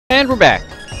And we're back.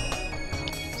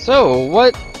 So,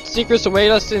 what secrets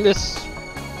await us in this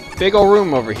big old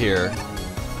room over here?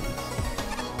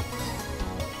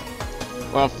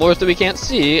 Well, floors that we can't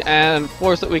see, and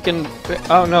floors that we can...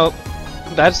 Oh no,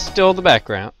 that's still the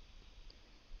background.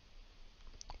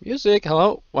 Music,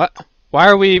 hello? What? Why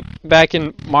are we back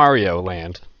in Mario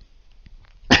Land?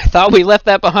 I thought we left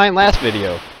that behind last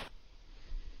video.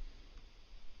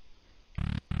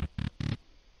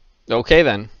 Okay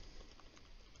then.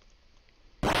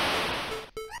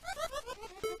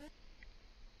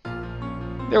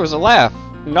 There was a laugh.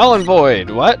 Null and Void,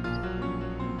 what?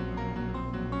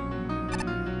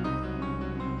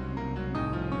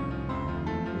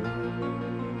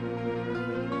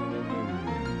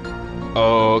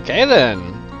 Okay then.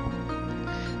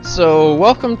 So,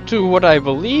 welcome to what I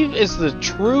believe is the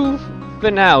true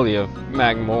finale of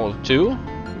Magmol 2.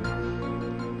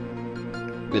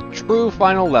 The true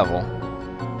final level.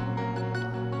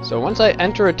 So once I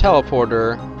enter a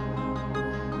teleporter,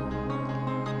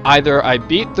 either I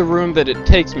beat the room that it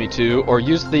takes me to, or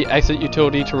use the exit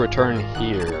utility to return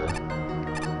here.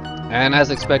 And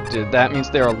as expected, that means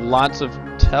there are lots of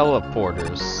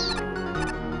teleporters.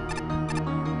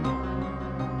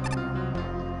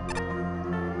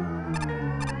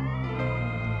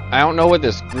 I don't know what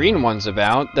this green one's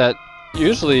about. That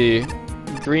usually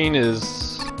green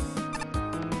is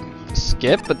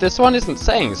skip, but this one isn't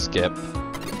saying skip.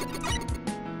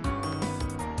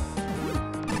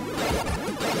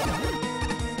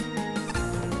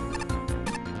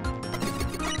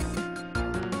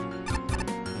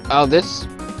 Oh,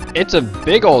 it's a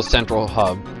big old central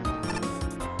hub.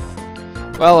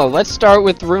 Well, let's start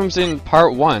with rooms in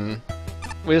part 1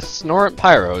 with Snorant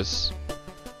Pyros.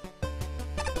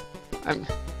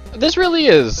 This really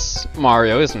is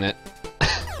Mario, isn't it?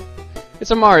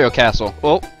 It's a Mario castle.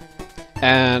 Oh,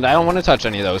 and I don't want to touch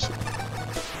any of those.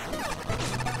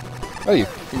 Oh, you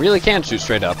really can shoot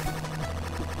straight up.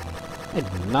 I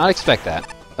did not expect that.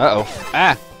 Uh-oh.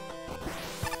 Ah!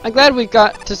 I'm glad we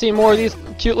got to see more of these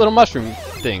cute little mushroom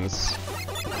things.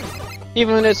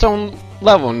 Even in its own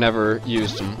level never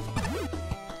used them.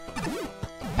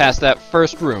 Past that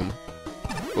first room.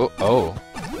 Oh, oh.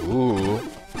 Ooh.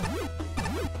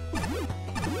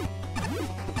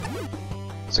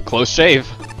 It's a close shave.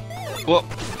 Whoa.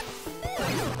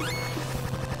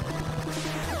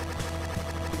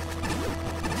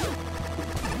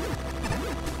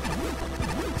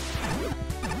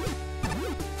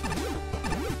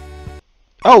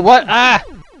 Oh, what? Ah!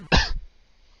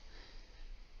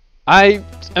 I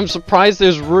am surprised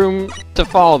there's room to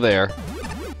fall there.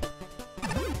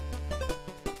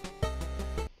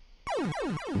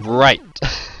 Right.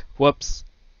 Whoops.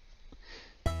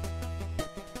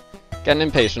 Getting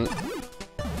impatient.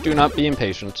 Do not be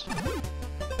impatient.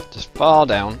 Just fall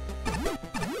down.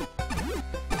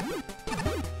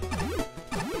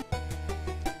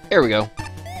 Here we go.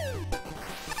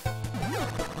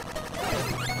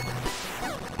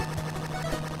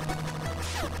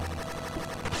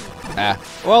 Ah,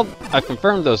 well, I've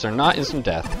confirmed those are not instant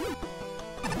death.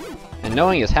 And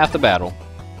knowing is half the battle.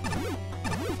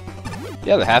 The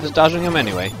other half is dodging them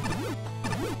anyway.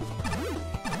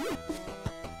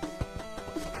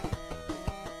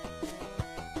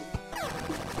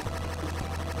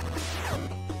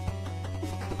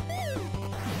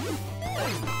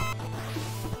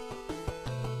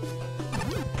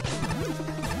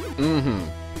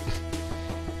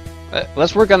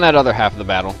 Let's work on that other half of the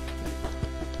battle.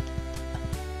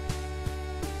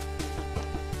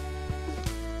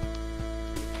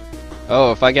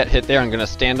 Oh, if I get hit there, I'm gonna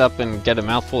stand up and get a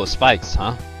mouthful of spikes,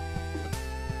 huh?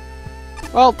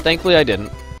 Well, thankfully I didn't.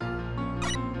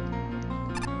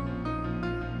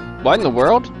 What in the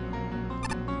world?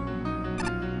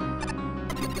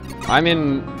 I'm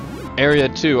in area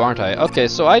 2, aren't I? Okay,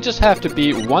 so I just have to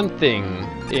beat one thing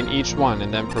in each one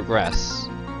and then progress.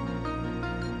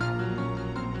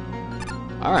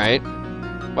 Alright.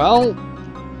 Well,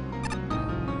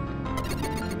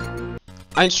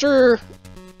 I'm sure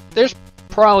there's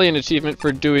probably an achievement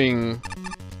for doing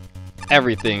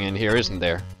everything in here, isn't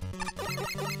there?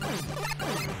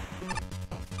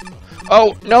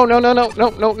 Oh, no, no, no, no, no,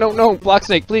 no, no, no, Block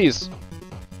Snake, please.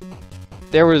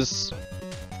 There was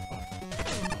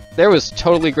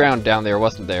totally ground down there,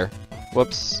 wasn't there?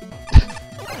 Whoops.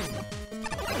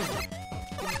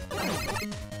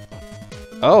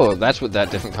 Oh, that's what that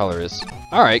different color is.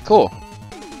 Alright, cool.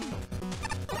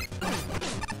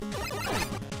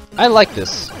 I like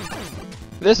this.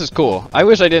 This is cool. I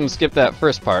wish I didn't skip that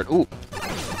first part. Ooh.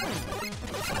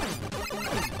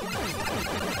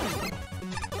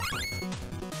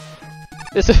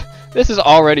 This is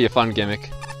already a fun gimmick.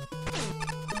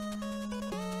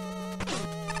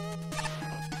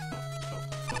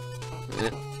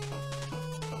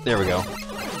 There we go.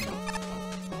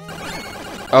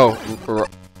 Oh,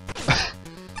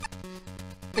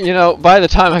 you know, by the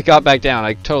time I got back down,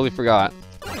 I totally forgot.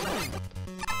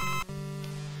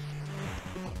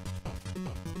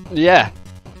 Yeah.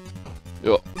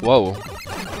 Whoa.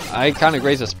 I kind of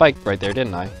grazed a spike right there,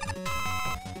 didn't I?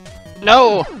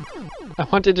 No! I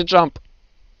wanted to jump.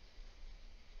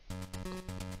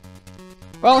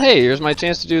 Well, hey, here's my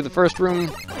chance to do the first room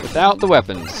without the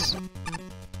weapons.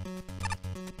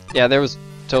 Yeah, there was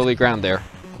totally ground there.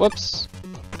 Whoops.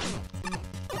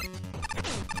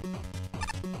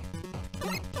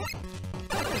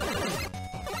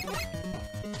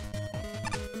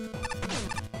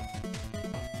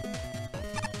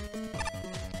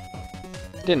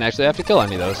 Didn't actually have to kill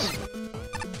any of those.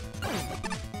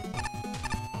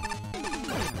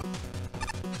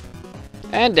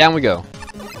 And down we go.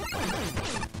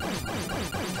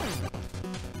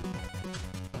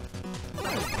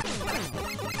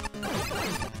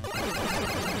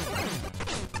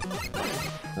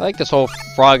 I like this whole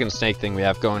frog and snake thing we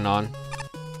have going on.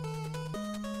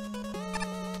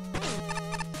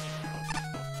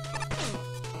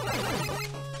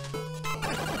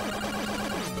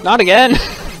 Not again!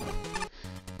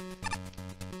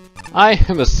 I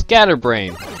am a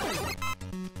scatterbrain.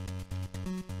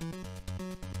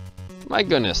 My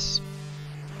goodness.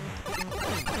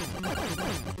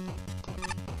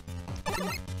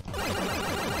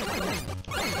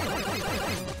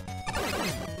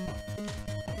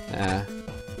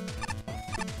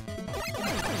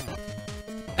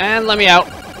 And let me out.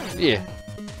 Yeah.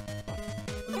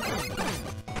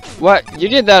 What? You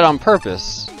did that on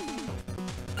purpose.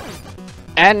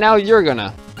 And now you're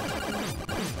gonna.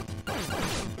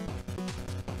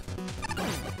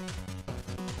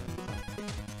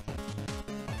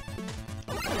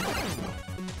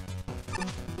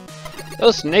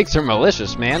 Those snakes are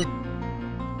malicious, man.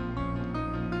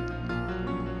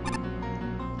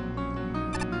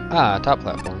 Ah, top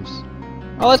platforms.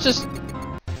 Well, let's just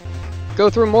go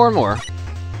through more and more.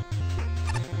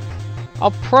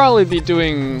 I'll probably be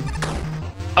doing...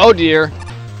 Oh dear.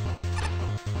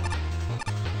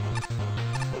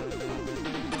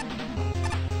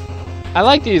 I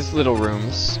like these little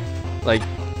rooms. Like,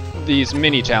 these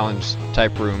mini challenge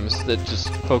type rooms that just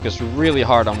focus really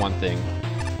hard on one thing.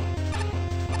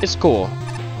 It's cool.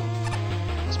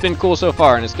 It's been cool so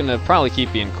far, and it's gonna probably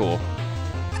keep being cool.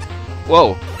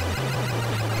 Whoa.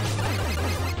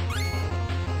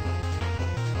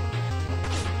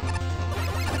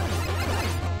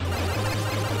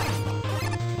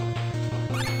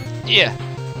 Yeah.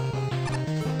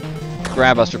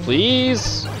 Grab Buster,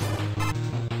 please.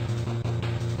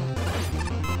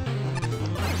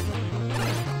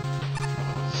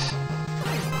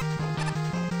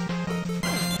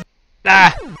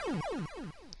 Ah.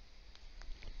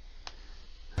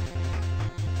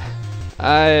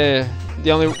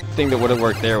 The only thing that would have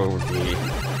worked there would be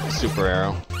super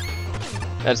arrow.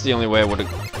 That's the only way I would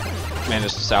have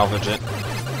managed to salvage it.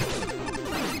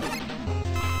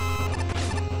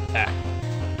 Ah.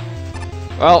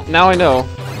 Well, now I know.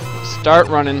 Start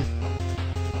running.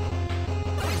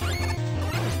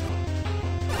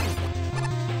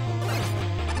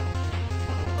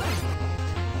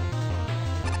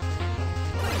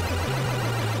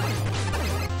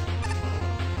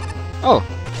 Oh.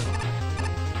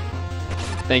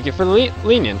 Thank you for the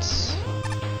lenience.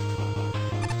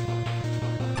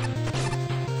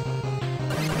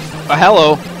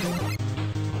 Hello.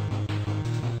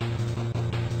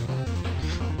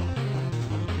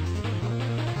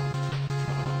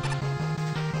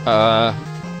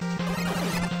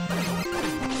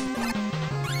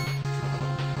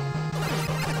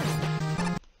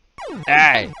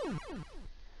 Hey.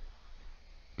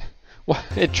 Well,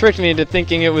 it tricked me into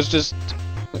thinking it was just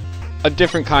a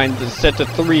different kind that's set to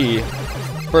 3.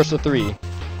 Burst of 3.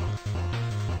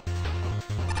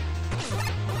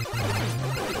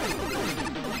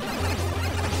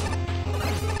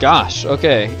 Gosh,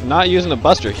 okay. Not using a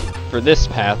buster for this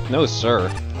path. No, sir.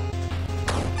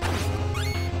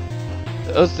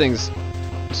 Those things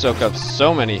soak up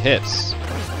so many hits.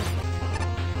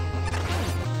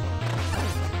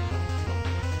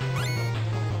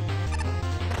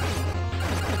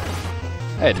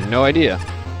 I had no idea.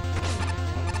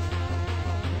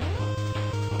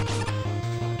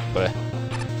 But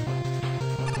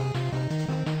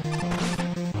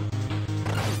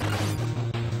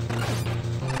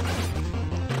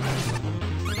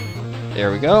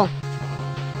there we go.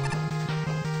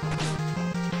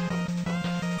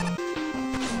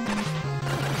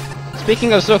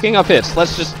 Speaking of soaking up hits,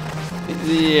 let's just...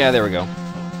 Yeah, there we go.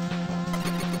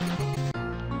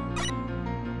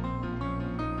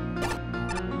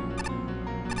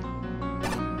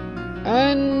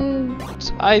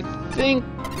 I think...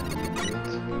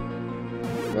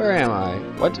 Where am I?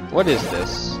 What is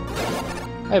this?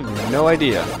 I have no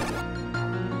idea.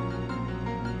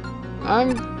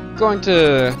 I'm going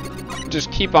to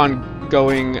just keep on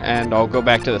going, and I'll go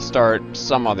back to the start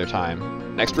some other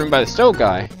time. Next room by the stove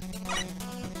guy.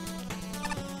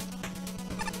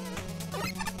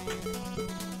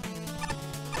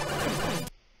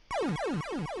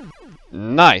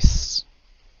 Nice.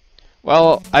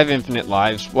 Well, I have infinite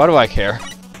lives. What do I care?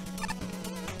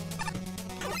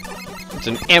 It's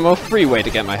an ammo-free way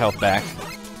to get my health back.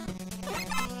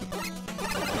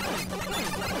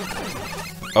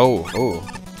 Oh.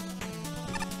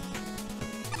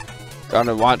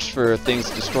 Gotta watch for things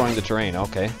destroying the terrain,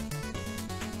 okay.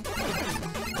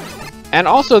 And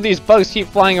also, these bugs keep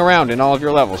flying around in all of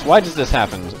your levels. Why does this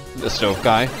happen, the stove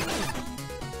guy?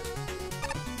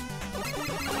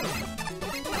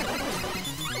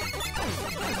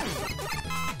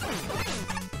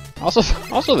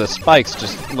 Also the spikes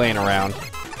just laying around.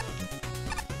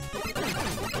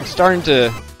 I'm starting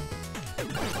to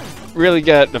really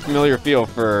get a familiar feel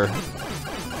for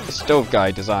the stove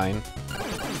guy design.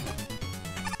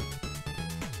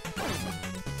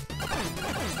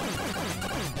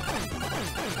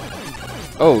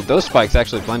 Oh, those spikes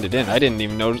actually blended in. I didn't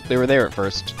even know they were there at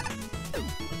first.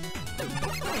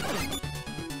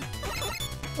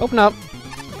 Open up.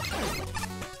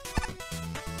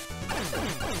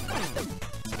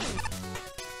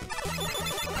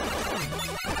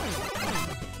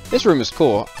 This room is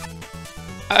cool.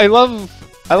 I love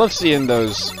seeing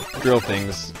those drill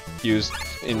things used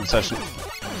in such,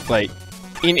 like,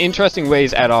 in interesting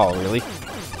ways at all, really.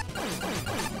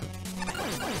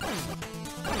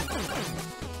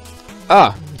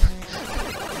 Ah!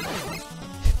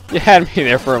 You had me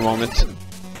there for a moment.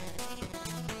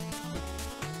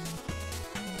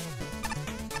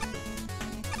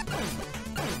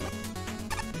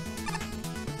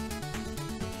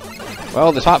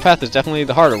 Well, the top path is definitely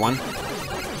the harder one.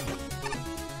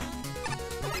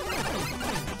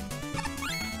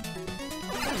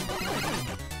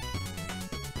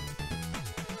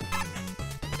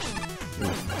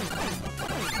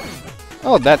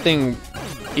 Oh, that thing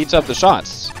eats up the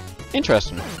shots.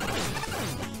 Interesting.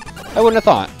 I wouldn't have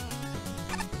thought.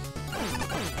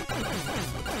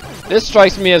 This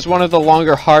strikes me as one of the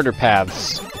longer, harder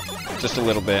paths. Just a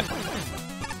little bit.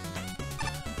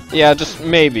 Yeah, just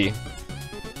maybe.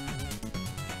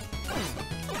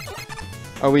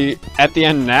 Are we at the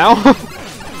end now?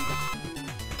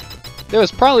 There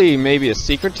was probably maybe a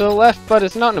secret to the left, but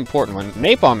it's not an important one.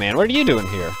 Napalm Man, what are you doing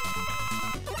here?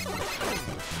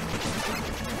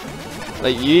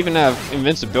 Like, you even have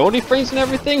invincibility frames and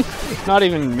everything? Not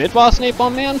even mid-boss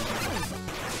Napalm Man?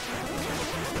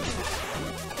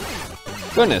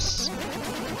 Goodness.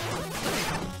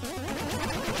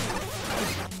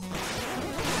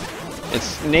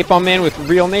 It's Napalm Man with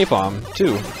real napalm,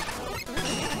 too.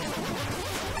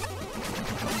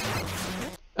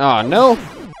 Aw, no!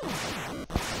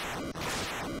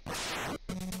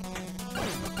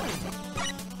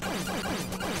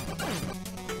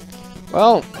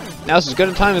 Well, now's as good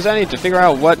a time as any to figure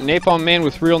out what Napalm Man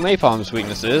with real napalm's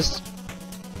weakness is.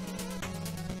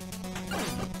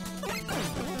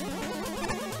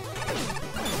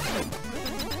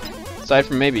 Aside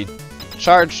from maybe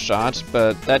charge shots,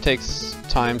 but that takes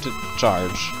time to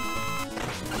charge.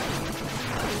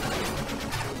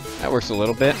 That works a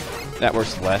little bit. That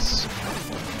works less.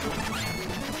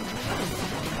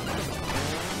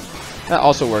 That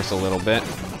also works a little bit.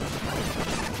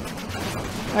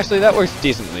 Actually, that works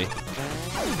decently.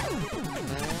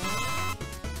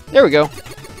 There we go.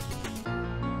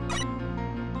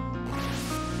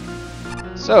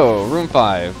 So, room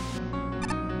 5.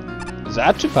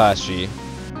 Zatsupashi.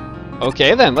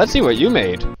 Okay then, let's see what you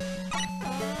made.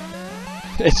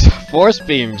 It's Force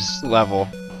Beams level.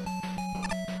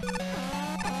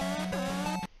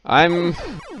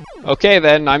 Okay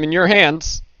then, I'm in your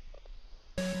hands.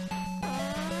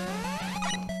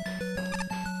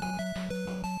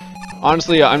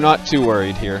 Honestly, I'm not too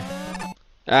worried here.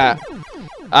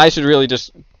 I should really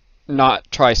just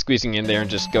not try squeezing in there and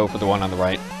just go for the one on the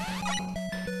right.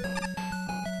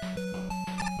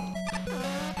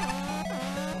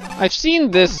 I've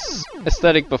seen this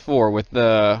aesthetic before with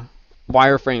the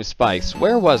wireframe spikes.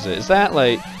 Where was it? Is that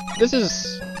like... This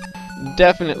is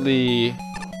definitely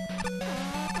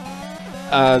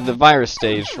the virus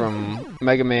stage from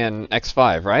Mega Man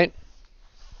X5, right?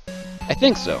 I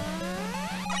think so.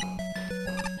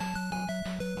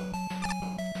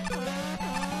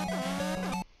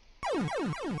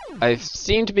 I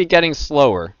seem to be getting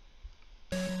slower.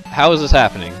 How is this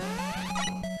happening?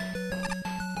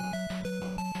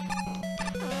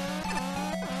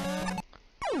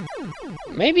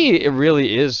 Maybe it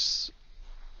really is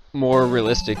more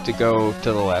realistic to go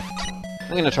to the left.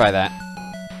 I'm gonna try that.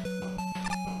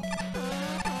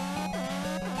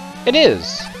 It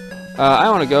is! I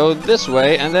want to go this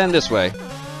way and then this way.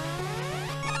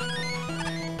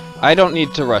 I don't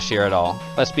need to rush here at all.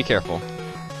 Let's be careful.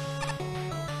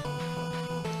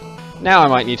 Now I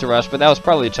might need to rush, but that was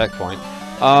probably a checkpoint.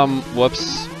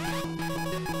 Whoops.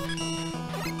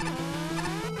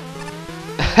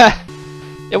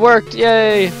 It worked!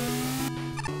 Yay!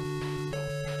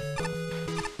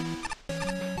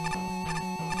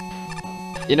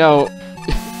 You know,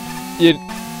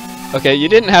 okay, you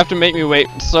didn't have to make me wait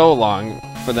so long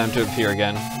for them to appear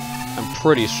again. I'm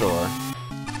pretty sure.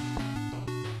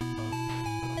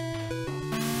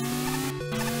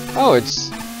 Oh, it's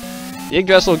the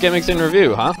Yggdrasil gimmicks in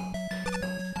review, huh?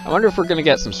 I wonder if we're gonna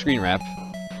get some screen wrap.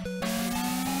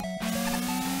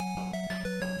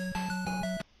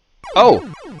 Oh!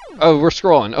 Oh, we're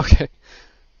scrolling. Okay.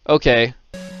 Okay.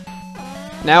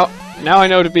 Now I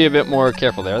know to be a bit more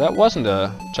careful there. That wasn't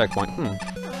a checkpoint.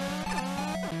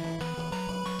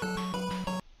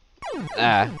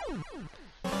 Ah.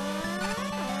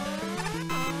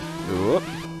 Oop.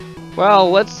 Well,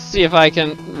 let's see if I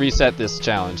can reset this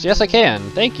challenge. Yes, I can.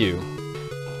 Thank you.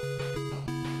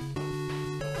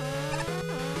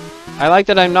 I like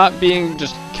that I'm not being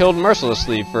just killed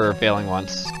mercilessly for failing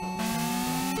once.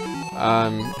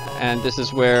 And this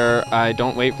is where I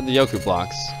don't wait for the Yoku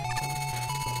blocks.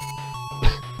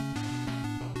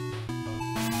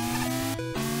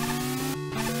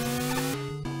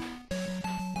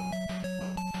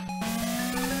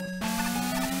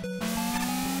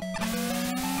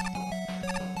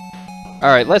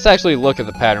 Alright, let's actually look at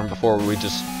the pattern before we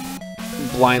just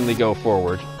blindly go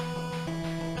forward.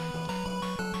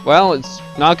 Well, it's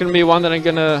not going to be one that I'm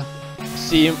going to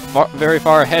see very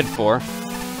far ahead for.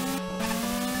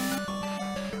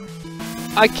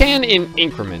 I can in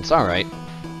increments, alright.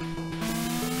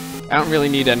 I don't really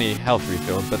need any health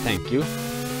refills, but thank you.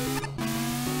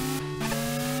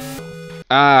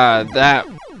 That...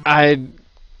 I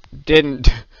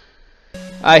didn't...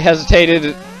 I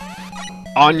hesitated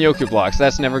on Yoku blocks,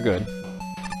 that's never good.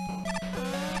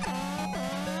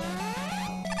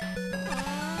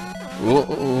 Ooh,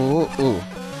 ooh, ooh.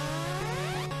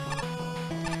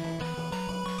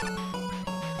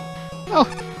 Oh,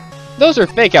 those are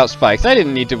fake out spikes. I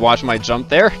didn't need to watch my jump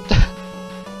there.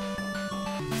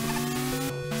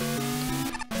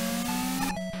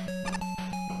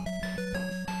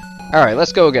 Alright,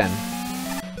 let's go again.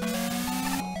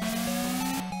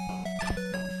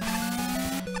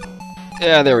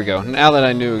 Yeah, there we go. Now that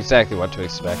I knew exactly what to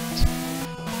expect.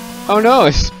 Oh no,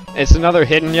 it's another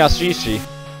hidden Yashishi.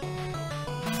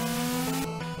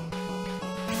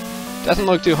 Doesn't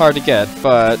look too hard to get,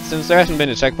 but since there hasn't been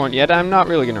a checkpoint yet, I'm not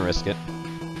really gonna risk it.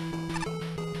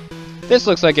 This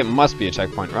looks like it must be a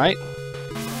checkpoint, right?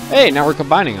 Hey, now we're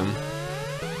combining them.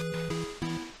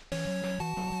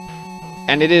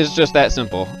 And it is just that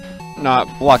simple. Not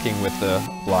blocking with the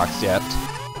blocks yet.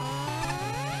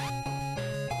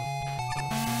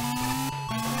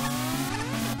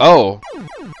 Oh!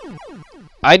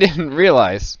 I didn't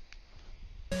realize.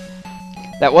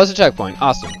 That was a checkpoint.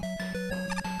 Awesome.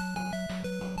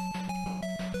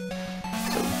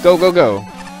 So, go, go, go.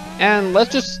 And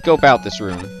let's just scope out this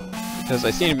room, because I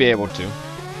seem to be able to.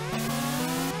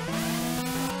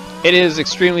 It is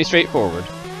extremely straightforward.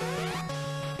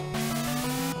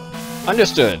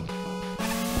 Understood.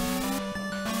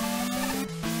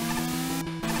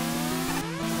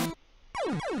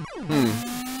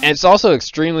 And it's also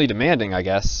extremely demanding, I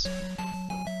guess.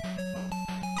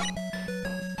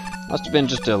 Must have been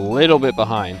just a little bit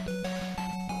behind.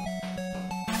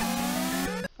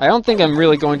 I don't think I'm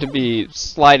really going to be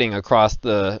sliding across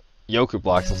the Yoku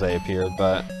blocks as they appear,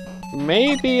 but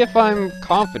maybe if I'm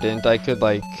confident I could,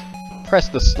 like, press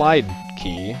the slide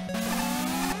key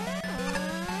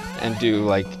and do,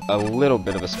 like, a little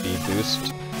bit of a speed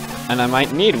boost. And I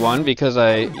might need one because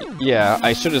I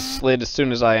should have slid as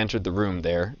soon as I entered the room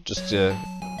there,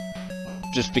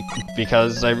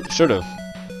 because I should have.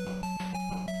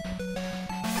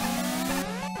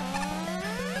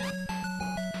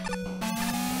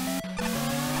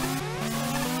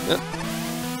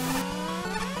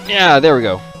 Yeah, there we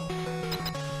go.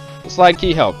 The slide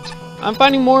key helped. I'm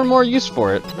finding more and more use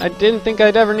for it. I didn't think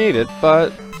I'd ever need it,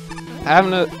 but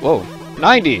having a... Whoa,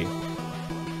 90!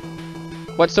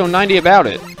 What's so 90 about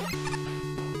it?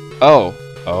 Oh.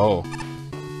 Oh.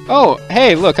 Oh,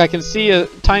 hey, look, I can see a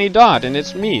tiny dot, and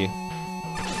it's me.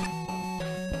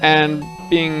 And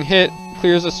being hit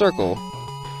clears a circle.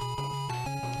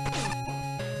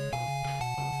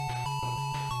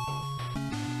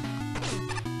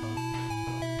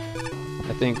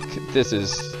 I think this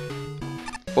is...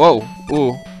 Whoa!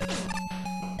 Ooh.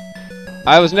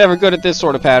 I was never good at this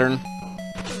sort of pattern.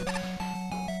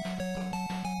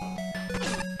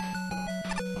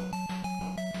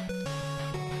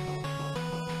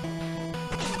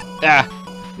 Ah!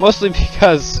 Mostly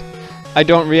because I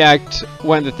don't react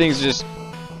when the thing's just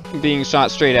being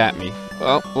shot straight at me.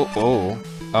 Oh, oh, oh.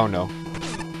 Oh no.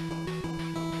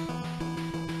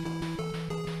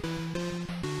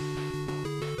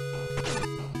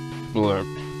 Blurp.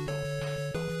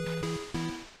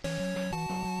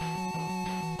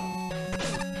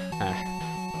 Ah.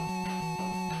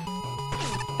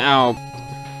 Ow.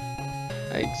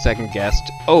 I second guessed.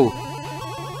 Oh!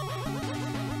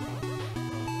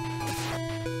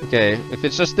 Okay, if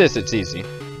it's just this, it's easy.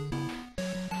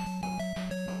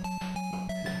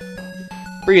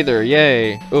 Breather,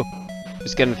 yay! Oh,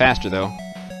 it's getting faster though.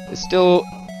 It's still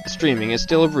streaming, it's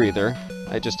still a breather.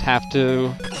 I just have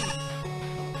to...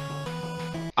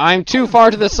 I'm too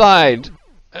far to the side!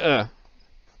 Ugh.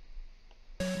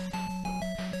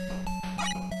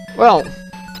 Well,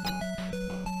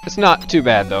 it's not too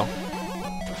bad though.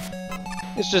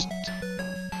 It's just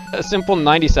a simple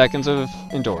 90 seconds of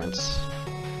endurance.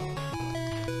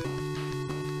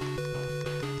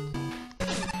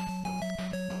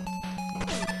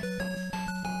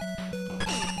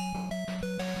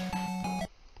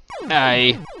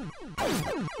 Aye.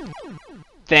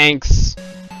 Thanks.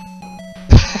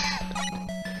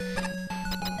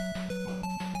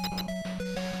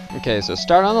 Okay, so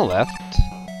start on the left,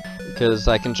 because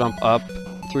I can jump up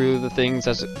through the things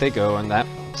as they go, and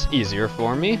that's easier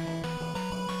for me.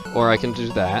 Or I can do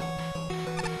that.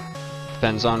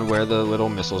 Depends on where the little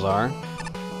missiles are.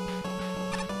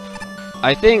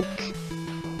 I think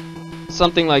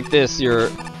something like this, you're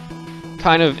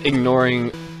kind of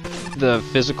ignoring the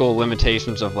physical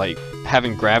limitations of like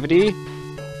having gravity,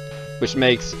 which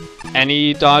makes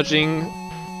any dodging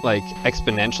like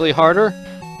exponentially harder.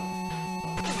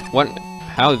 What?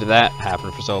 How did that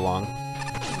happen for so long?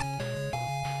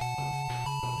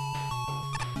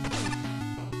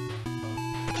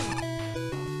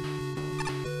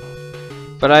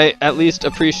 But I at least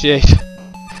appreciate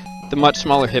the much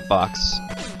smaller hitbox.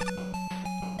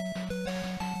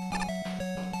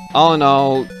 All in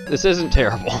all, this isn't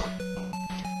terrible.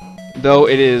 Though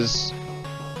it is...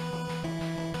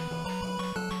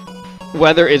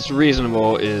 Whether it's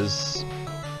reasonable is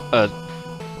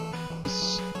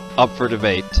up for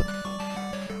debate.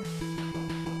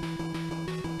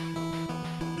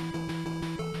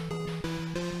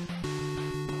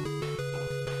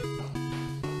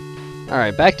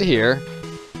 Alright, back to here.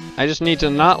 I just need to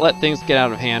not let things get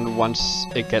out of hand once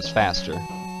it gets faster.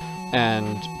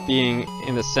 And being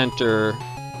in the center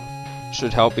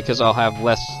should help because I'll have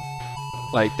less...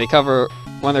 Like, they cover...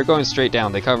 When they're going straight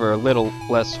down, they cover a little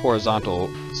less horizontal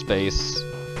space.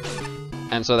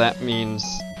 And so that means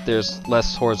there's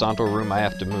less horizontal room I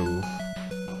have to move.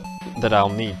 That I'll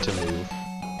need to move.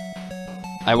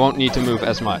 I won't need to move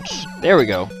as much. There we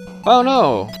go. Oh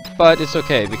no! But it's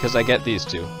okay, because I get these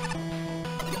two.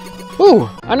 Whew!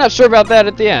 I'm not sure about that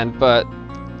at the end, but...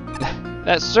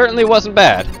 that certainly wasn't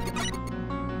bad.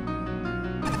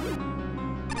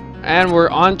 And we're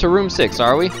on to room 6,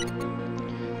 are we?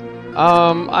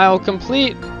 I'll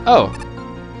complete... Oh.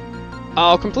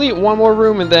 I'll complete one more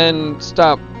room and then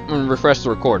stop and refresh the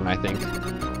recording, I think.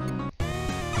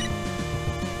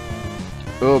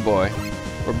 Oh boy.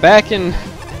 We're back in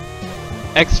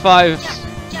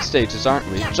X5 stages, aren't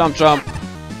we? Jump, jump.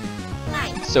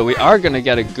 So we are gonna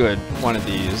get a good one of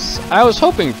these. I was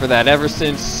hoping for that ever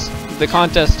since the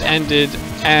contest ended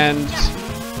and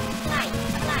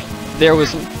there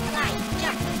was...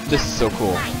 This is so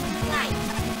cool.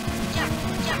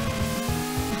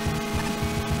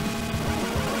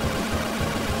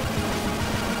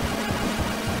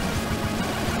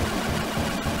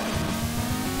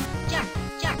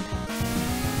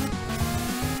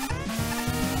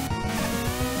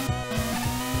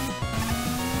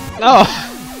 Oh!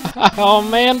 Oh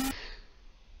man!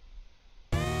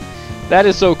 That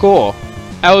is so cool.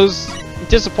 I was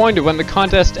disappointed when the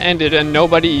contest ended and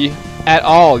nobody at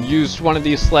all used one of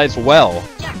these sleds well.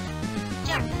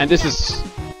 And this is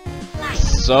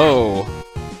so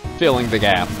filling the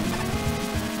gap.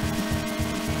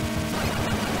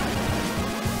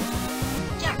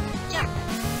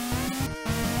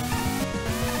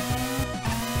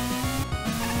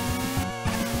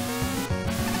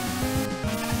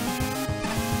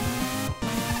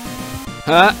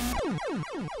 Huh?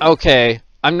 Okay,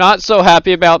 I'm not so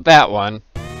happy about that one.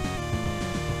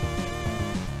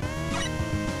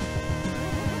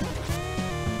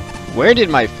 Where did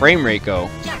my frame rate go?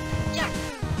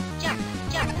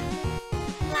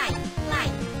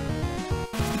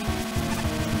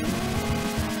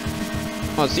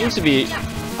 Well, it seems to be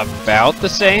about the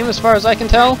same as far as I can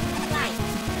tell.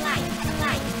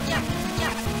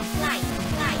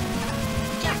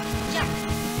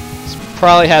 This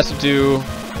probably has to do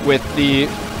with the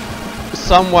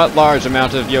somewhat large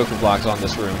amount of yoke blocks on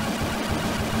this room.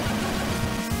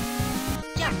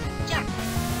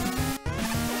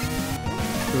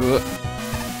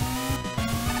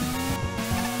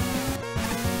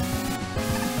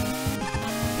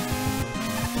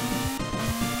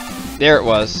 There it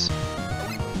was.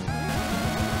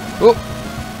 Oh.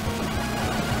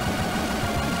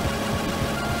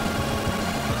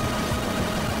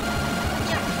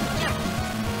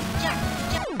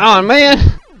 Oh man!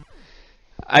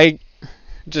 I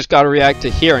just gotta react to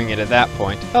hearing it at that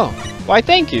point. Oh, why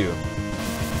thank you!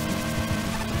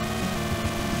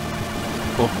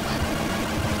 Cool.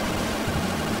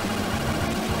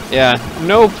 Yeah,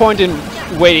 no point in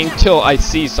waiting till I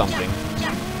see something.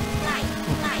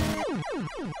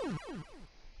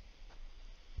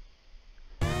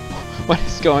 What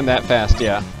is going that fast?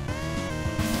 Yeah.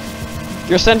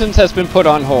 Your sentence has been put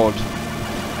on hold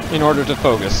in order to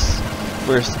focus.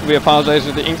 We apologize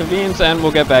for the inconvenience and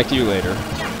we'll get back to you later.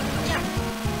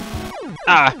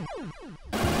 Ah!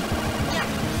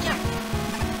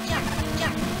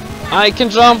 I can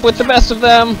jump with the best of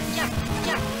them!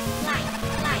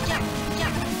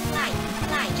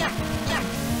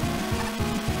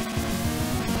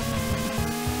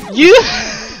 You!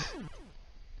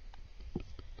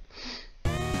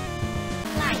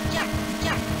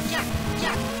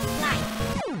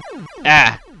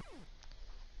 Ah!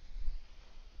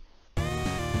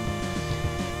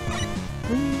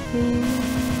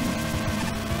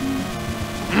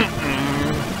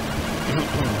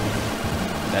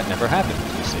 That never happened,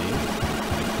 you see.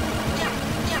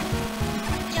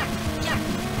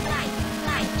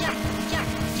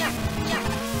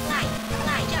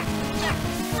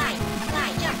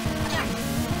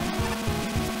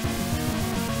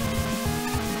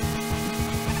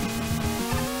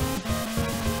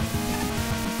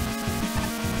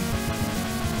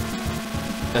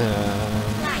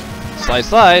 Slide,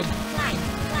 slide.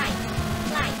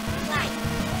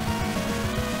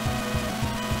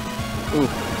 Ooh.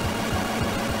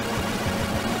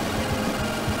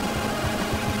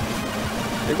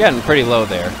 You're getting pretty low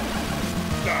there.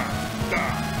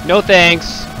 No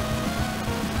thanks.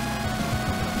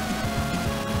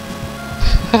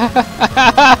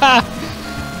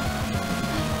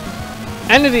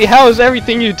 Entity, how is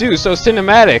everything you do so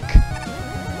cinematic?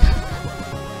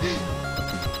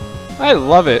 I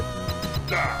love it.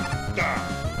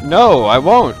 No, I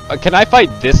won't. Can I fight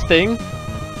this thing?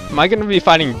 Am I gonna be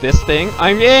fighting this thing?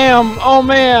 I am! Oh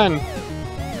man!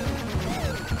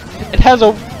 It has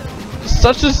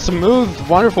such a smooth,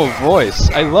 wonderful voice.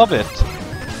 I love it.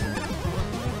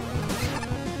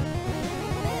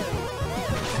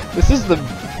 This is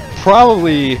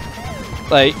probably,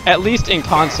 like, at least in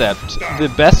concept,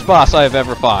 the best boss I have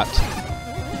ever fought.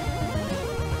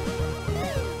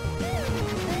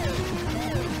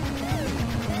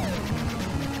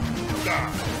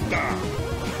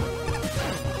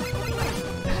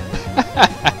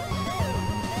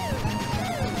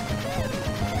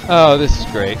 Oh, this is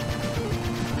great.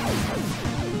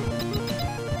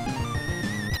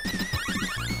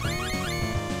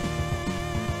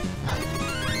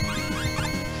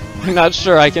 I'm not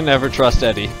sure I can ever trust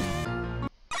Eddie.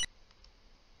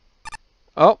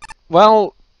 Oh,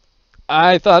 well,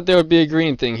 I thought there would be a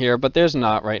green thing here, but there's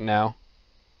not right now.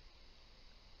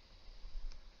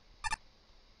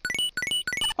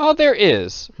 Oh, there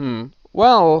is.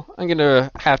 Well, I'm gonna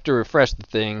have to refresh the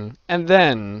thing, and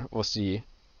then we'll see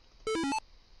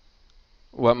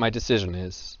what my decision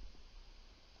is.